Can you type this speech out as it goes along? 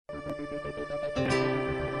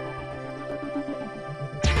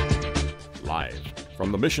Live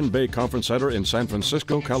from the Mission Bay Conference Center in San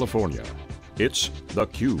Francisco, California, it's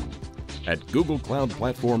theCUBE at Google Cloud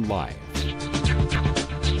Platform Live.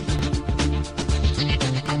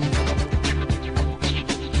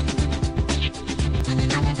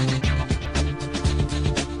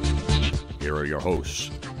 Here are your hosts,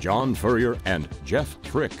 John Furrier and Jeff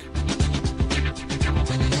Frick.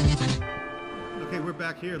 Okay, we're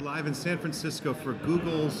back here live in San Francisco for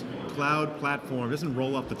Google's Cloud Platform. It doesn't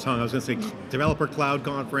roll off the tongue. I was going to say Developer Cloud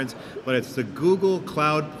Conference, but it's the Google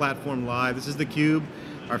Cloud Platform Live. This is theCUBE,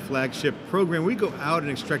 our flagship program. We go out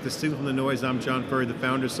and extract the signal from the noise. I'm John Furrier, the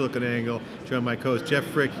founder of SiliconANGLE, joined by my co-host Jeff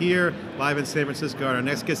Frick here, live in San Francisco. Our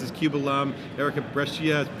next guest is CUBE alum,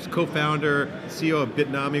 Brescia, co-founder, CEO of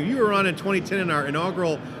Bitnami. You were on in 2010 in our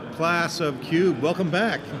inaugural class of CUBE. Welcome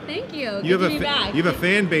back. Thank you. Good to be back. You have a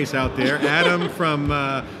fan base out there. Adam from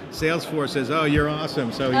Salesforce says, "Oh, you're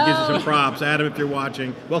awesome." So he gives you some props. Adam, if you're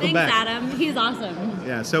watching, welcome back. Thanks, Adam. He's awesome.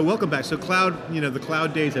 Yeah. So welcome back. So cloud, the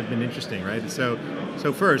cloud days have been interesting, right? So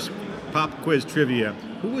first, pop quiz trivia.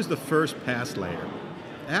 Who was the first PaaS layer?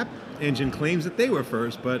 App Engine claims that they were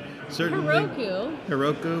first, but certainly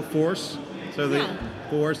Heroku, Force. So the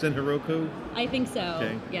Force and Heroku? I think so.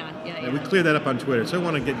 Okay. Yeah. We cleared that up on Twitter, so I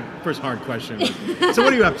want to get first hard question. So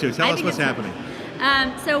what are you up to? Tell us what's happening.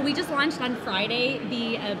 So we just launched on Friday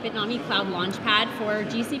the Bitnami Cloud Launchpad for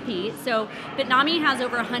GCP. So Bitnami has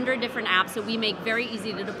over 100 different apps that we make very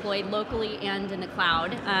easy to deploy locally and in the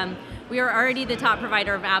cloud. We are already the top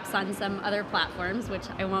provider of apps on some other platforms, which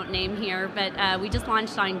I won't name here, but we just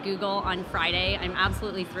launched on Google on Friday. I'm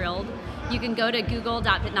absolutely thrilled. You can go to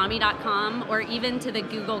google.bitnami.com or even to the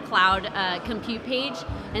Google Cloud Compute page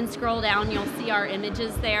and scroll down. You'll see our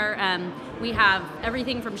images there. We have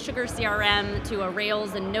everything from Sugar CRM to a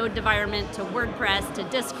Rails and Node environment to WordPress to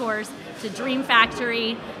Discourse to Dream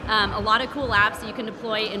Factory. A lot of cool apps that you can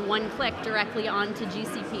deploy in one click directly onto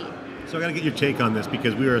GCP. So I got to get your take on this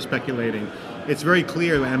because we were speculating. It's very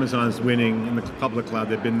clear that Amazon's winning in the public cloud.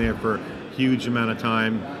 They've been there for a huge amount of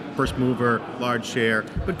time. First mover, large share.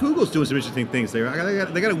 But Google's doing some interesting things. They got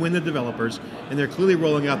to win the developers, and they're clearly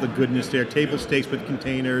rolling out the goodness there. Table stakes with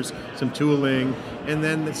containers, some tooling, and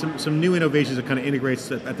then some new innovations that kind of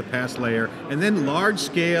integrates at the PaaS layer. And then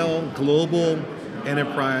large-scale, global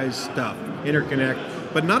enterprise stuff, interconnect,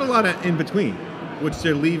 but not a lot of in between, which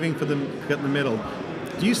they're leaving for them to get in the middle.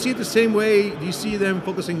 Do you see it the same way? Do you see them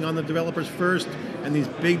focusing on the developers first and these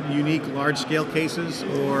big, unique, large-scale cases,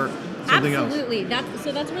 or something else? Absolutely.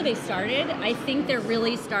 That's where they started. I think they're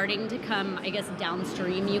really starting to come, I guess,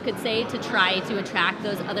 downstream, you could say, to try to attract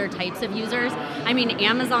those other types of users. I mean,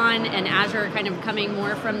 Amazon and Azure are kind of coming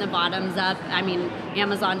more from the bottoms up. I mean,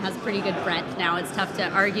 Amazon has pretty good breadth now. It's tough to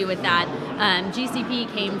argue with that.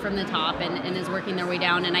 GCP came from the top and is working their way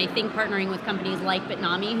down. And I think partnering with companies like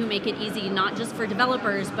Bitnami, who make it easy not just for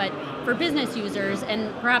developers, but for business users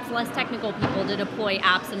and perhaps less technical people to deploy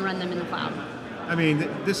apps and run them in the cloud. I mean,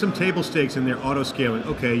 there's some table stakes in there, auto-scaling.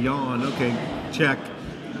 Okay, yawn, okay, check.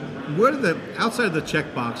 What are the, outside of the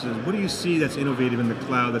check boxes, what do you see that's innovative in the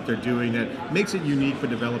cloud that they're doing that makes it unique for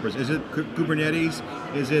developers? Is it Kubernetes?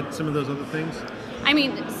 Is it some of those other things? I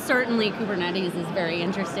mean, certainly Kubernetes is very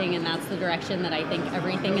interesting, and that's the direction that I think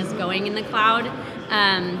everything is going in the cloud.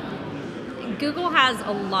 Google has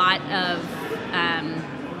a lot of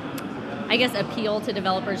I guess, appeal to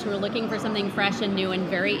developers who are looking for something fresh and new and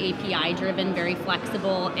very API driven, very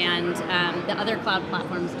flexible, and the other cloud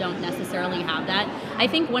platforms don't necessarily have that. I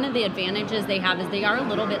think one of the advantages they have is they are a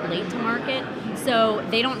little bit late to market, so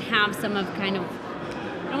they don't have some of kind of,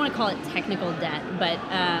 I don't want to call it technical debt, but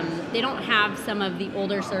they don't have some of the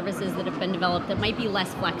older services that have been developed that might be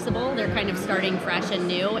less flexible. They're kind of starting fresh and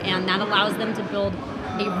new, and that allows them to build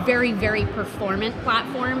a very, very performant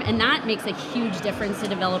platform, and that makes a huge difference to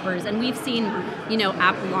developers. And we've seen,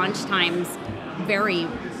 app launch times vary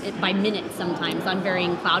by minutes sometimes on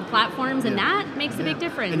varying cloud platforms, and that makes a big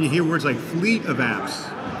difference. And you hear words like fleet of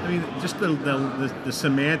apps. I mean, just the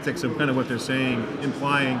semantics of kind of what they're saying,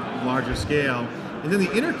 implying larger scale. And then the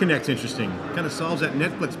interconnect's interesting. Kind of solves that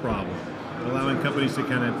Netflix problem, allowing companies to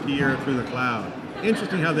kind of peer through the cloud.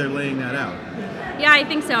 Interesting how they're laying that out. Yeah, I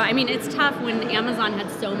think so. I mean, it's tough when Amazon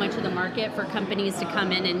had so much of the market for companies to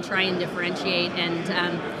come in and try and differentiate,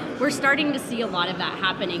 and we're starting to see a lot of that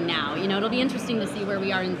happening now. It'll be interesting to see where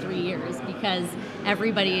we are in 3 years, because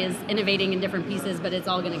everybody is innovating in different pieces, but it's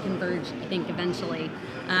all going to converge, I think, eventually.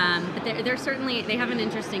 But they're certainly, they have an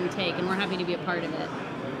interesting take, and we're happy to be a part of it.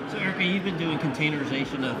 So Erica, you've been doing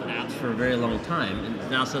containerization of apps for a very long time,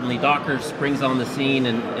 and now suddenly Docker springs on the scene,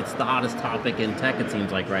 and it's the hottest topic in tech, it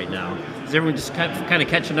seems like, right now. Is everyone just kind of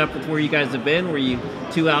catching up with where you guys have been? Were you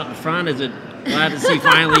two out in front? Is it glad to see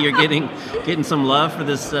finally you're getting some love for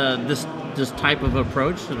this type of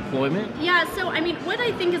approach to deployment? Yeah, so I mean, what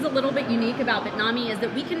I think is a little bit unique about Bitnami is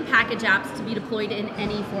that we can package apps to be deployed in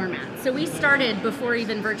any format. So we started before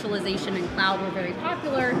even virtualization and cloud were very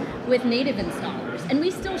popular with native installers, and we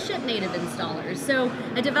still ship native installers. So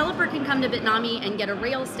a developer can come to Bitnami and get a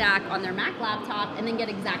Rails stack on their Mac laptop and then get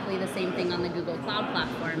exactly the same thing on the Google Cloud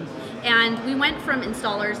platform. And we went from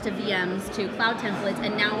installers to VMs to cloud templates,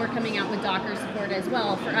 and now we're coming out with Docker support as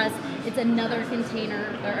well. For us, it's another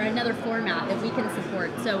container or another format that we can support.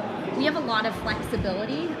 So we have a lot of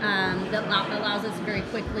flexibility that allows us to very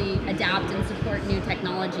quickly adapt and support new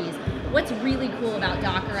technologies. What's really cool about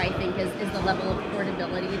Docker, I think, is the level of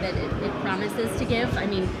portability that it promises to give. I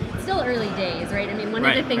mean, it's still early days, right? I mean, one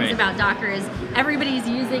of the things about Docker is everybody's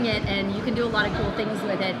using it and you can do a lot of cool things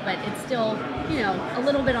with it, but it's still, you know, a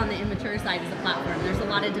little bit on the immature side as a platform. There's a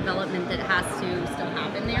lot of development that has to still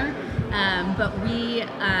happen there. But we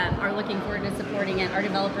are looking forward to supporting it. Our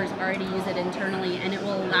developers already use it internally, and it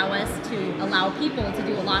will allow us to allow people to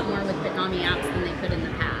do a lot more with Bitnami apps than they could in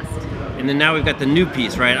the past. And then now we've got the new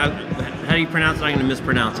piece, right? How do you pronounce it? I'm going to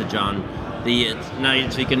mispronounce it, John. So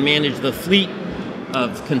you can manage the fleet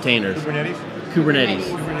of containers. Kubernetes.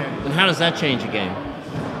 And how does that change the game?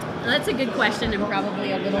 That's a good question, and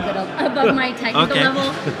probably a little bit above my technical level.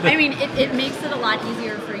 I mean, it makes it a lot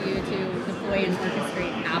easier for you to deploy and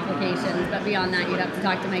orchestrate applications, but beyond that, you'd have to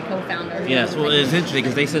talk to my co-founder. Yes, well, it's interesting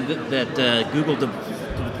because they said that Google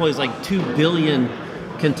deploys like 2 billion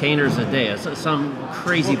containers a day. It's some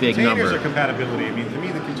crazy big number. Containers are compatibility. I mean, to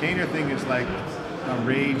me, the container thing is like a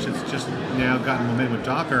rage that's just now gotten momentum with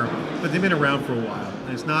Docker, but they've been around for a while.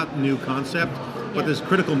 And it's not a new concept, but there's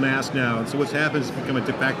critical mass now. And so what's happened is it's become a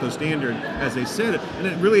de facto standard, as they said it, and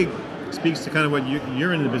it really speaks to kind of what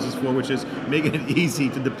you're in the business for, which is making it easy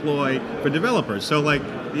to deploy for developers. So like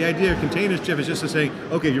the idea of containers, Jeff, is just to say,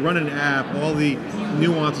 okay, if you run an app, all the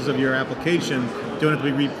nuances of your application don't have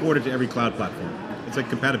to be reported to every cloud platform. It's like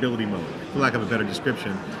compatibility mode, for lack of a better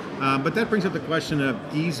description. But that brings up the question of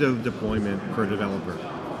ease of deployment for a developer.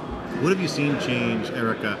 What have you seen change,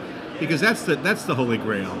 Erica? Because that's the holy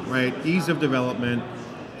grail, right? Ease of development.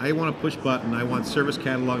 I want a push button. I want service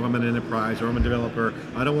catalog if I'm an enterprise or I'm a developer.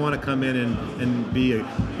 I don't want to come in and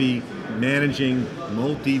be managing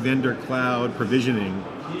multi-vendor cloud provisioning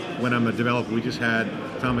when I'm a developer. We just had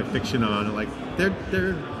Atomic Fiction on. Like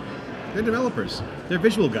they're developers. They're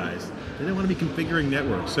visual guys. They don't want to be configuring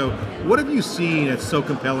networks. So what have you seen that's so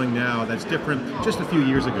compelling now that's different just a few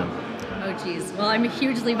years ago? Oh geez, well I'm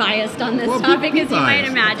hugely biased on this topic, as you might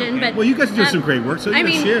imagine. But well, you guys do some great work, so you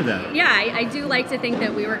can share that. Yeah, I do like to think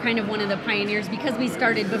that we were kind of one of the pioneers because we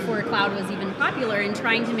started before cloud was even popular in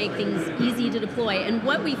trying to make things easy to deploy. And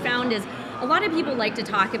what we found is a lot of people like to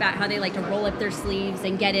talk about how they like to roll up their sleeves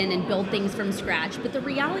and get in and build things from scratch, but the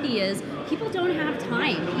reality is people don't have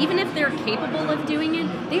time. Even if they're capable of doing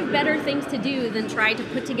it, they have better things to do than try to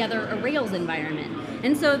put together a Rails environment.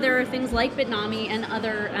 And so there are things like Bitnami and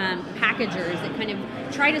other packagers that kind of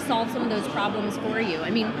try to solve some of those problems for you. I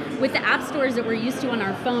mean, with the app stores that we're used to on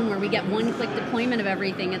our phone where we get one-click deployment of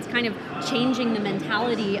everything, it's kind of changing the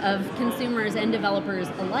mentality of consumers and developers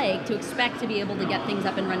alike to expect to be able to get things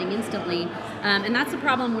up and running instantly. And that's the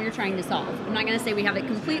problem we're trying to solve. I'm not going to say we have it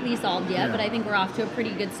completely solved yet, but I think we're off to a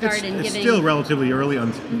pretty good start in giving... It's still relatively early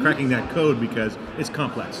on cracking that code because it's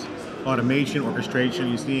complex. Automation, orchestration,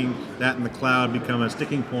 you're seeing that in the cloud become a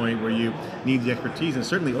sticking point where you need the expertise. And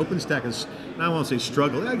certainly OpenStack is, I won't say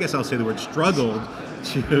struggled, I guess I'll say the word struggled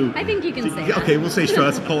to... I think you can say that. Okay, we'll say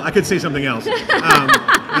struggle. I could say something else.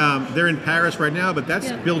 They're in Paris right now, but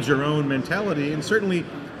that's build your own mentality. And certainly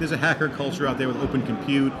there's a hacker culture out there with open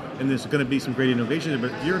compute, and there's going to be some great innovation. But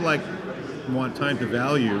if you're like, want time to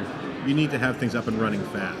value, you need to have things up and running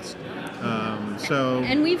fast.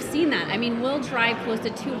 And we've seen that. I mean, we'll drive close to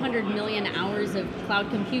 200 million hours of cloud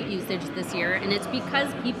compute usage this year, and it's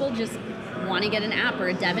because people just want to get an app or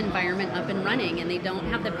a dev environment up and running, and they don't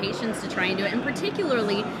have the patience to try and do it. And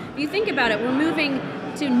particularly, if you think about it, we're moving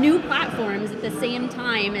to new platforms at the same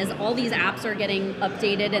time as all these apps are getting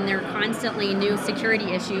updated, and there are constantly new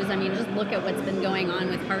security issues. I mean, just look at what's been going on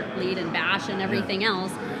with Heartbleed and Bash and everything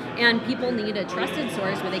else. And people need a trusted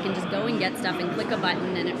source where they can just go and get stuff and click a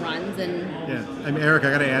button and it runs. And I mean, Eric,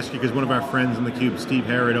 I got to ask you, because one of our friends in theCUBE, Steve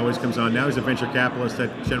Harrod, always comes on. Now he's a venture capitalist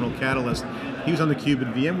at General Catalyst. He was on theCUBE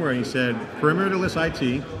at VMware and he said, perimeterless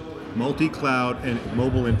IT, multi-cloud and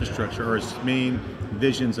mobile infrastructure are its main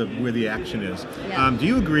visions of where the action is. Yeah. Do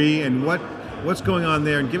you agree? And what's going on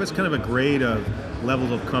there? And give us kind of a grade of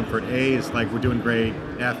levels of comfort. A is like we're doing great.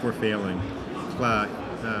 F, we're failing.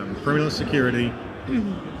 Permanent security,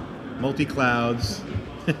 multi-clouds,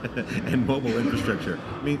 and mobile infrastructure.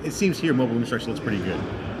 I mean, it seems here mobile infrastructure looks pretty good.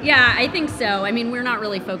 Yeah, I think so. I mean, we're not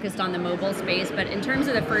really focused on the mobile space, but in terms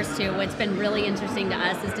of the first two, what's been really interesting to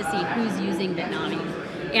us is to see who's using Bitnami.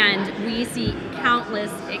 And we see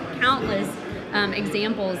countless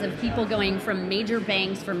examples of people going from major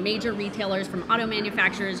banks, from major retailers, from auto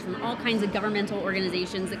manufacturers, from all kinds of governmental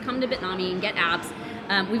organizations that come to Bitnami and get apps.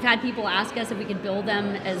 We've had people ask us if we could build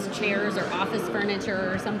them as chairs or office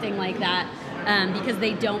furniture or something like that because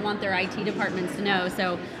they don't want their IT departments to know.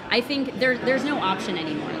 So I think there's no option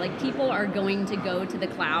anymore. Like, people are going to go to the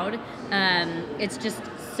cloud. It's just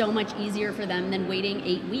so much easier for them than waiting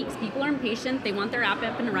 8 weeks. People are impatient. They want their app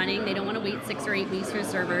up and running. They don't want to wait 6 or 8 weeks for a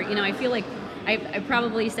server. You know, I feel like I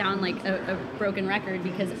probably sound like a broken record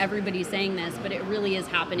because everybody's saying this, but it really is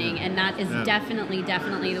happening, and that is definitely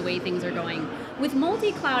the way things are going. With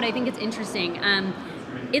multi-cloud, I think it's interesting.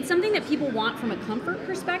 It's something that people want from a comfort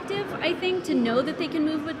perspective, I think, to know that they can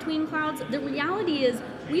move between clouds. The reality is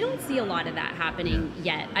we don't see a lot of that happening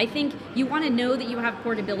yet. I think you want to know that you have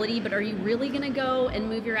portability, but are you really going to go and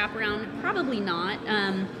move your app around? Probably not.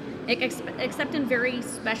 Except in very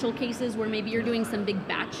special cases where maybe you're doing some big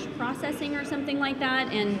batch processing or something like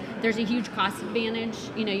that, and there's a huge cost advantage.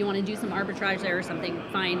 You know, you want to do some arbitrage there or something,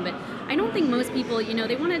 fine. But I don't think most people, you know,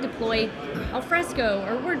 they want to deploy Alfresco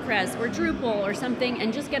or WordPress or Drupal or something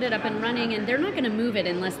and just get it up and running, and they're not going to move it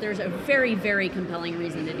unless there's a very, very compelling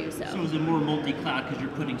reason to do so. So is it more multi-cloud because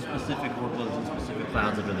you're putting specific workloads in specific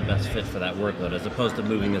clouds that are the best fit for that workload, as opposed to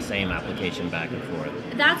moving the same application back and forth?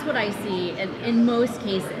 That's what I see in most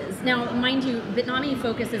cases. Now, mind you, Bitnami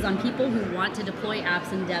focuses on people who want to deploy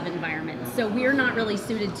apps in dev environments. So we're not really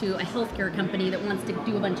suited to a healthcare company that wants to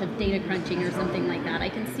do a bunch of data crunching or something like that. I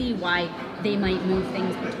can see why they might move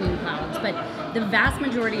things between clouds. But the vast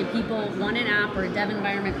majority of people want an app or a dev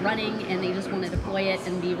environment running, and they just want to deploy it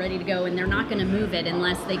and be ready to go, and they're not going to move it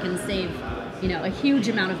unless they can save, you know, a huge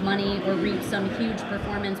amount of money or reap some huge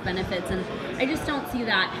performance benefits. And I just don't see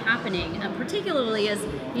that happening, particularly as,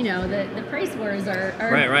 you know, the price wars are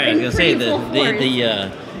right. I was going to say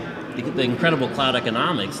the incredible cloud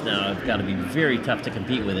economics now have got to be very tough to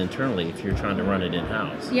compete with internally if you're trying to run it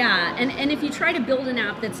in-house. Yeah, and if you try to build an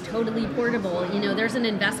app that's totally portable, you know, there's an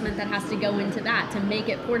investment that has to go into that to make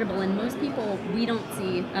it portable, and most people, we don't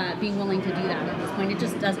see being willing to do that at this point. It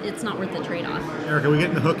just it's not worth the trade-off. Erica, we're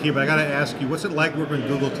getting the hook here, but I got to ask you, what's it like working with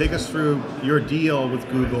Google? Take us through your deal with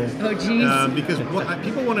Google. Oh, geez. Because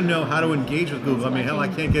people want to know how to engage with Google. I mean, hell, I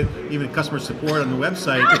can't get even customer support on the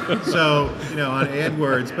website, so, you know, on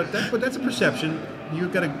AdWords, but that's a perception. You're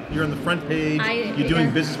on the front page. You're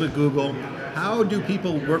doing business with Google. How do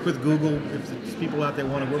people work with Google? If there's people out there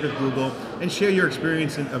want to work with Google, and share your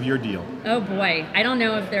experience of your deal. Oh boy, I don't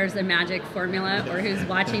know if there's a magic formula or who's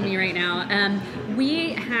watching me right now.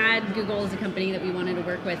 We had Google as a company that we wanted to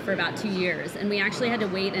work with for about 2 years, and we actually had to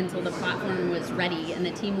wait until the platform was ready and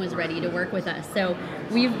the team was ready to work with us. So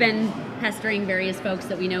we've been pestering various folks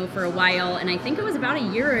that we know for a while, and I think it was about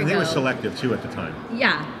a year ago. They were selective too at the time.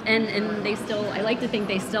 Yeah, and they still, I like to think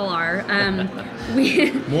they still are.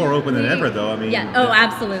 More open than ever, though. I mean, yeah. Oh,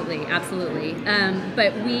 absolutely.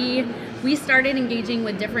 But we started engaging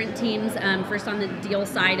with different teams, first on the deal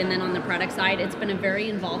side and then on the product side. It's been a very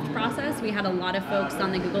involved process. We had a lot of folks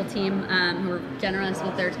on the Google team who were generous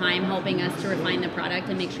with their time, helping us to refine the product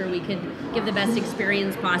and make sure we could give the best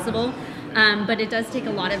experience possible. But it does take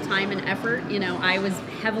a lot of time and effort. You know, I was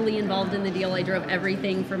heavily involved in the deal. I drove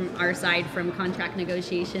everything from our side, from contract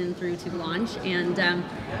negotiation through to launch, and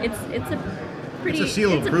it's a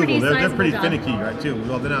seal of approval. They're pretty job. finicky, right, too.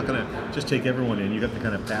 Well, they're not going to just take everyone in. You have to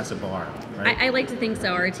kind of pass a bar, right? I like to think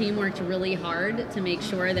so. Our team worked really hard to make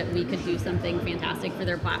sure that we could do something fantastic for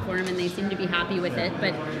their platform, and they seem to be happy with it.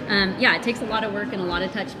 But yeah, it takes a lot of work and a lot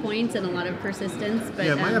of touch points and a lot of persistence. But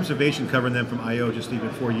yeah, my observation covering them from I/O just even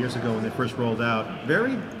 4 years ago when they first rolled out,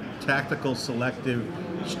 very tactical, selective,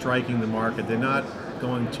 striking the market. They're not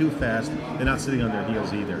going too fast. They're not sitting on their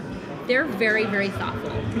heels either. They're very, very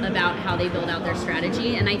thoughtful about how they build out their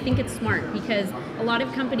strategy, and I think it's smart because a lot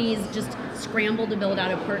of companies just scramble to build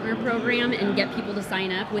out a partner program and get people to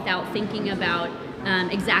sign up without thinking about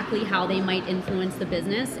exactly how they might influence the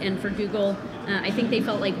business. And for Google, I think they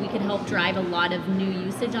felt like we could help drive a lot of new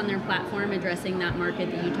usage on their platform, addressing that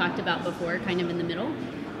market that you talked about before, kind of in the middle.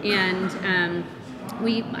 And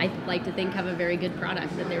I like to think, have a very good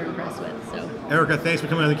product that they're impressed with. So, Erica, thanks for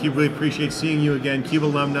coming on theCUBE. Really appreciate seeing you again. CUBE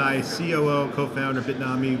alumni, COO, co-founder,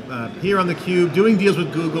 Bitnami, here on theCUBE, doing deals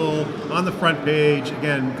with Google on the front page.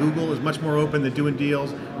 Again, Google is much more open. They're doing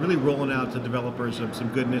deals, really rolling out to developers some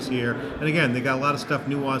goodness here. And again, they got a lot of stuff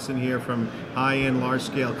nuanced in here, from high-end,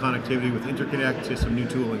 large-scale connectivity with interconnect to some new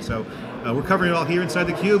tooling. So we're covering it all here inside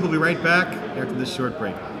theCUBE. We'll be right back after this short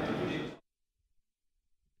break.